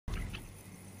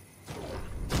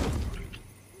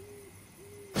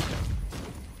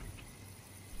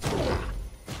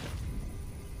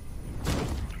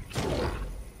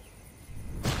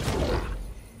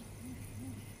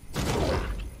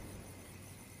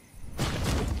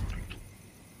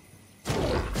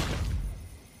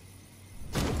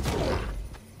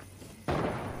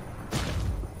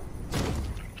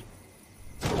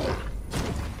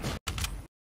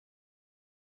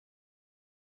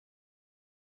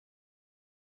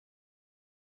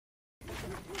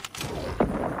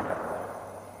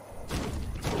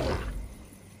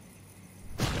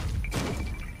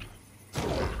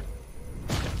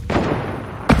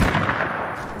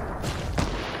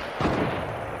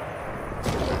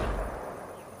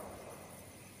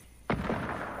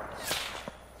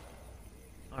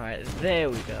Alright, there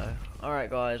we go. Alright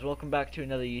guys, welcome back to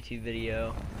another YouTube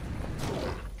video.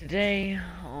 Today,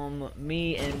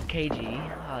 me and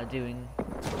KG are doing...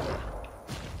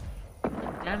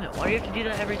 Damn it, why do you have to do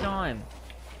that every time?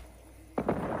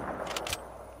 Where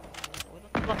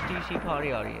the fuck do you see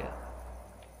party audio?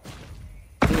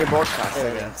 In your broadcast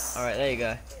There we go. settings. Alright, there you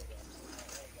go.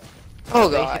 Oh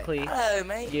god. Basically, Hello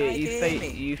mate.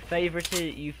 you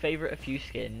favorite a few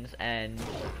skins, and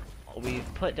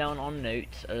we've put down on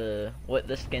notes what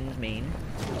the skins mean,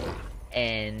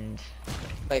 and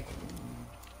like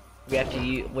we have to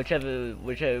use whichever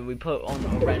we put on a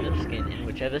random skin, and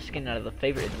whichever skin out of the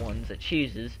favorited ones it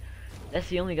chooses, that's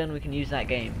the only gun we can use that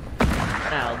game.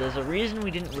 Now there's a reason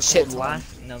we didn't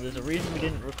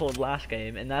record last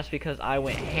game, and that's because I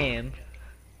went ham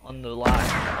on the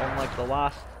last the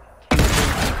last 2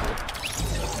 people.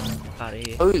 Out of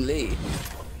here. holy.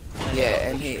 Yeah,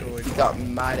 and he got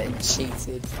mad and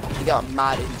cheated. He got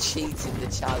mad and cheated the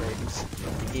challenge.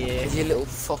 Yeah. He's a little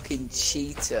fucking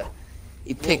cheater.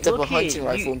 He picked up a hunting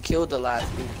rifle and killed the last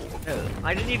people. No,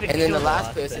 I didn't even. And then the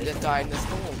last person just died in the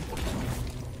storm.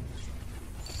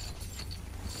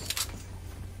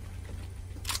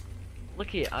 Look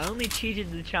here, I only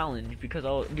cheated the challenge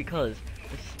because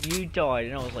you died,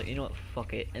 and I was like, you know what,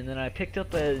 fuck it. And then I picked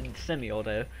up a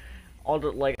semi-auto,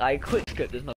 like I quick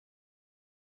scoped this.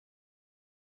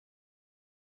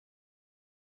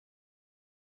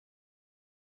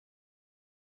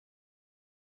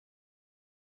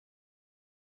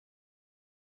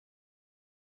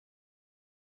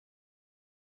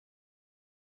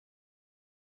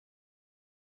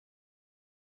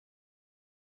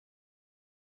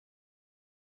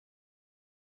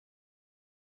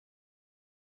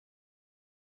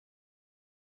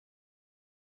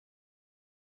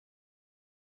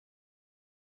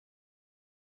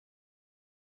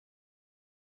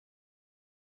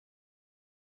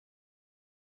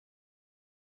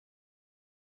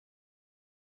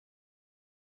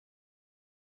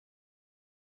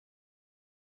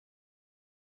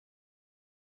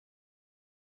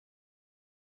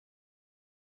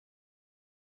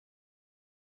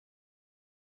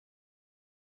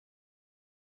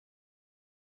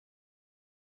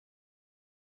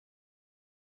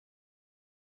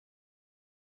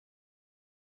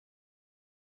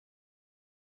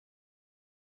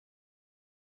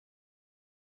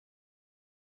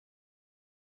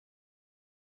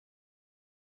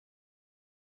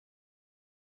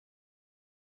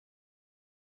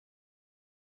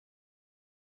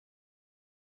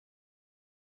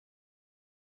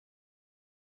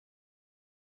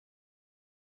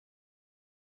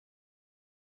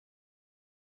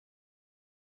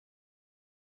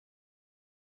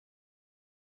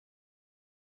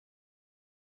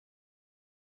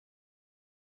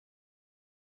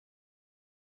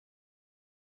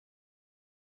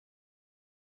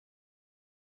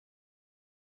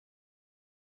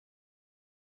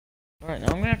 Alright, now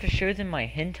I'm gonna have to show them my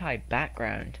hentai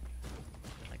background.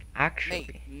 Like, actually.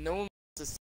 Mate, no one wants to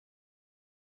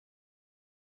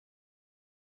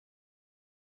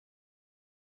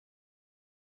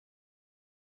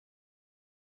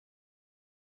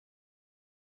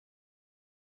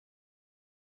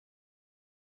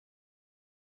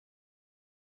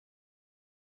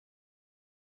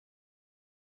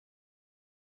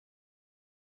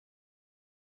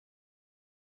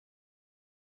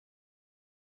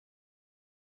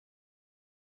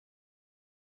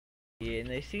Yeah, and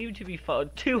they seem to be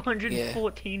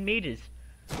 214 meters.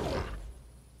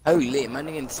 Holy, man,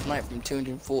 getting sniped from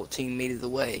 214 meters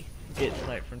away. Get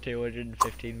sniped from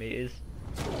 215 meters.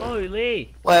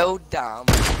 Holy! Well, damn.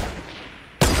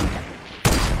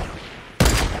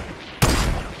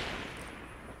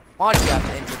 Why'd you have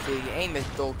to interfere? You aim as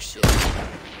dog shit.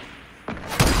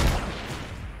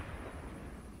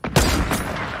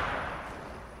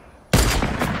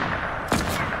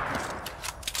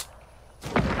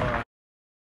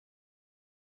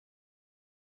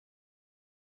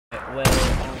 Well,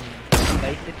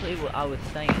 basically what I was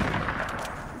saying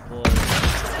was...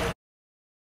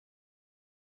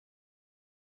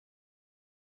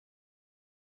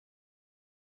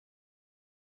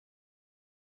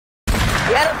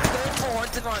 We had a purple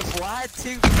hunting rifle, I had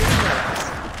 2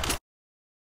 kills.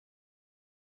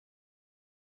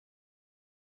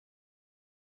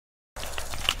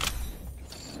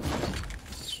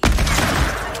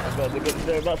 god,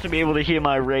 they're about to be able to hear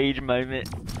my rage moment.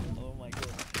 Oh my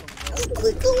god.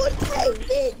 We're going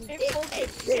cave in.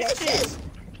 It's delicious.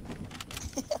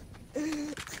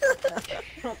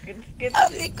 Fucking skip Oh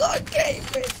my god,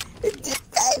 cave in. It's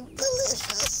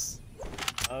delicious.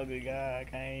 Ugly guy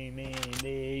came in,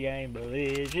 the game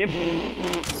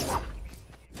delicious.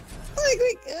 Oh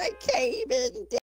my god, cave in.